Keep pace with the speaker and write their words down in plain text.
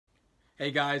Hey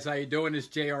guys, how you doing? It's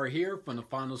JR here from the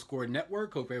Final Score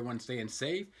Network. Hope everyone's staying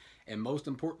safe and most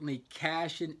importantly,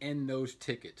 cashing in those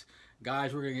tickets.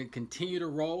 Guys, we're going to continue to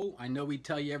roll. I know we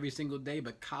tell you every single day,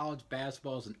 but college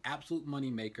basketball is an absolute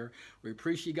moneymaker. We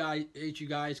appreciate you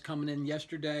guys coming in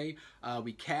yesterday.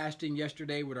 We cashed in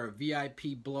yesterday with our VIP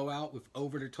blowout with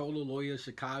over the total. Loyola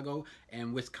Chicago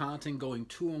and Wisconsin going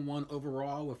 2-1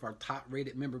 overall with our top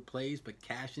rated member plays, but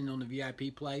cashing on the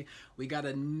VIP play. We got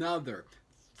another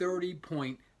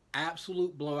 30-point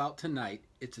absolute blowout tonight.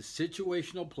 It's a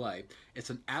situational play.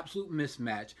 It's an absolute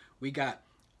mismatch. We got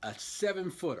a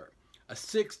 7-footer, a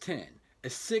 6'10", a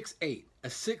 6'8", a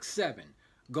 6'7",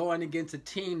 going against a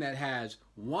team that has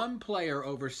one player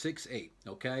over 6'8",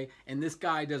 okay? And this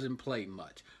guy doesn't play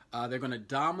much. They're going to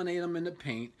dominate them in the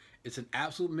paint. It's an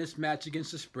absolute mismatch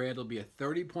against the spread. It'll be a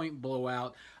 30-point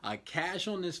blowout. Cash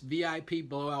on this VIP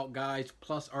blowout, guys,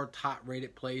 plus our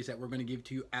top-rated plays that we're going to give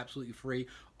to you absolutely free.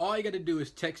 All you got to do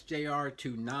is text JR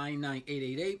to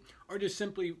 99888 or just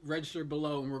simply register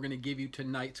below, and we're going to give you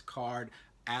tonight's card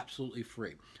absolutely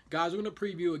free. Guys, we're going to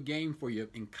preview a game for you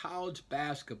in college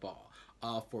basketball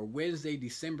for Wednesday,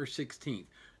 December 16th.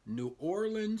 New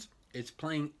Orleans is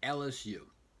playing LSU.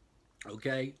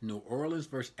 Okay, New Orleans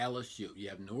versus LSU. You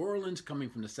have New Orleans coming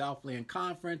from the Southland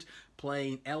Conference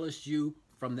playing LSU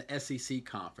from the SEC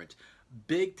Conference.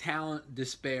 Big talent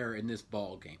despair in this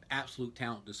ball game. Absolute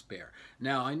talent despair.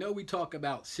 Now, I know we talk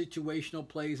about situational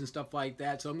plays and stuff like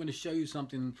that, so I'm going to show you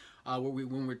something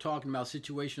when we're talking about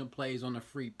situational plays on a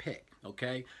free pick.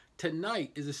 Okay, tonight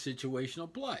is a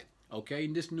situational play. Okay,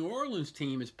 and this New Orleans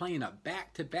team is playing a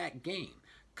back-to-back game.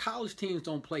 College teams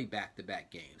don't play back-to-back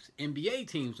games. NBA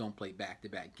teams don't play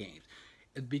back-to-back games.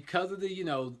 Because of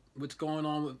the, what's going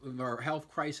on with our health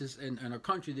crisis in our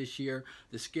country this year,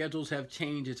 the schedules have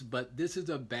changed. But this is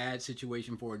a bad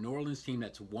situation for a New Orleans team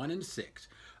that's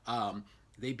 1-6.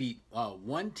 They beat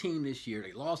one team this year.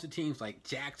 They lost to teams like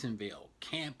Jacksonville,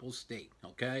 Campbell State,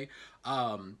 okay?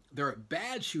 They're a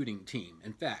bad shooting team.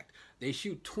 In fact, they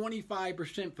shoot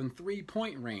 25% from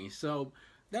three-point range. So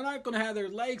they're not going to have their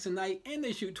legs tonight, and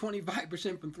they shoot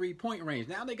 25% from three-point range.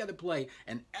 Now they got to play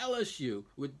an LSU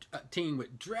with a team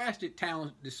with drastic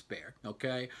talent despair,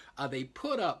 okay? They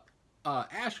put up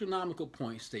astronomical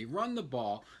points. They run the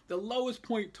ball. The lowest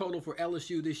point total for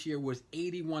LSU this year was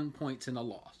 81 points in a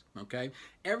loss, okay?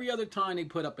 Every other time they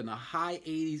put up in the high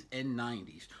 80s and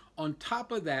 90s. On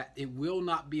top of that, it will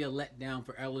not be a letdown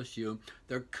for LSU.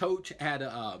 Their coach had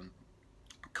a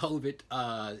COVID,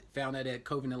 found out that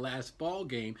COVID in the last ball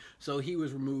game, so he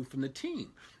was removed from the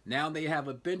team. Now they have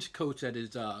a bench coach that is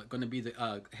going to be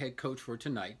the head coach for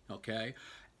tonight, okay?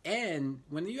 And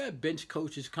when you have bench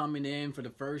coaches coming in for the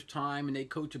first time and they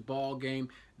coach a ball game,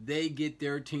 they get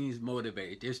their teams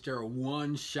motivated. It's their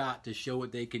one shot to show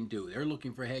what they can do. They're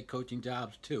looking for head coaching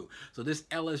jobs too. So this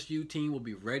LSU team will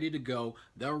be ready to go.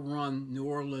 They'll run New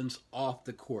Orleans off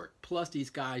the court. Plus these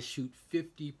guys shoot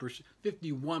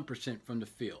 51% from the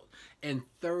field and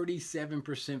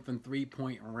 37% from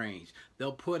three-point range.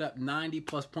 They'll put up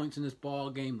 90-plus points in this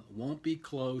ball game. Won't be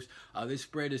close. This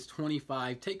spread is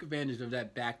 25. Take advantage of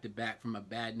that back-to-back from a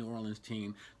bad New Orleans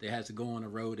team that has to go on the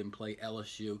road and play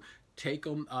LSU. Take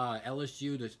them,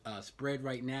 LSU, the spread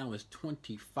right now is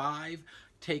 25.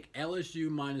 Take LSU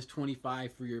minus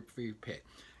 25 for your pick.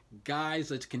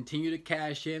 Guys, let's continue to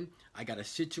cash in. I got a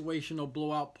situational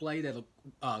blowout play that'll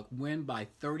win by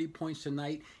 30 points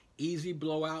tonight. Easy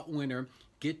blowout winner.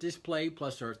 Get this play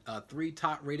plus our 3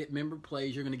 top-rated member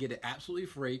plays. You're going to get it absolutely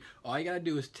free. All you got to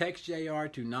do is text JR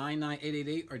to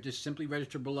 99888 or just simply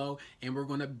register below, and we're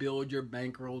going to build your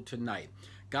bankroll tonight.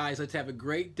 Guys, let's have a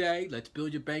great day. Let's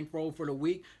build your bankroll for the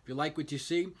week. If you like what you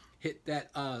see, hit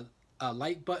that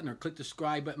like button or click the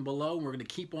subscribe button below. We're going to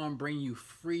keep on bringing you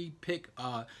free picks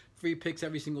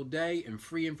every single day and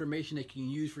free information that you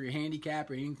can use for your handicap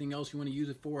or anything else you want to use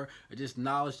it for, or just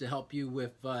knowledge to help you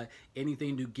with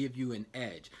anything to give you an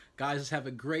edge. Guys, let's have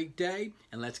a great day,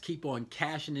 and let's keep on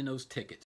cashing in those tickets.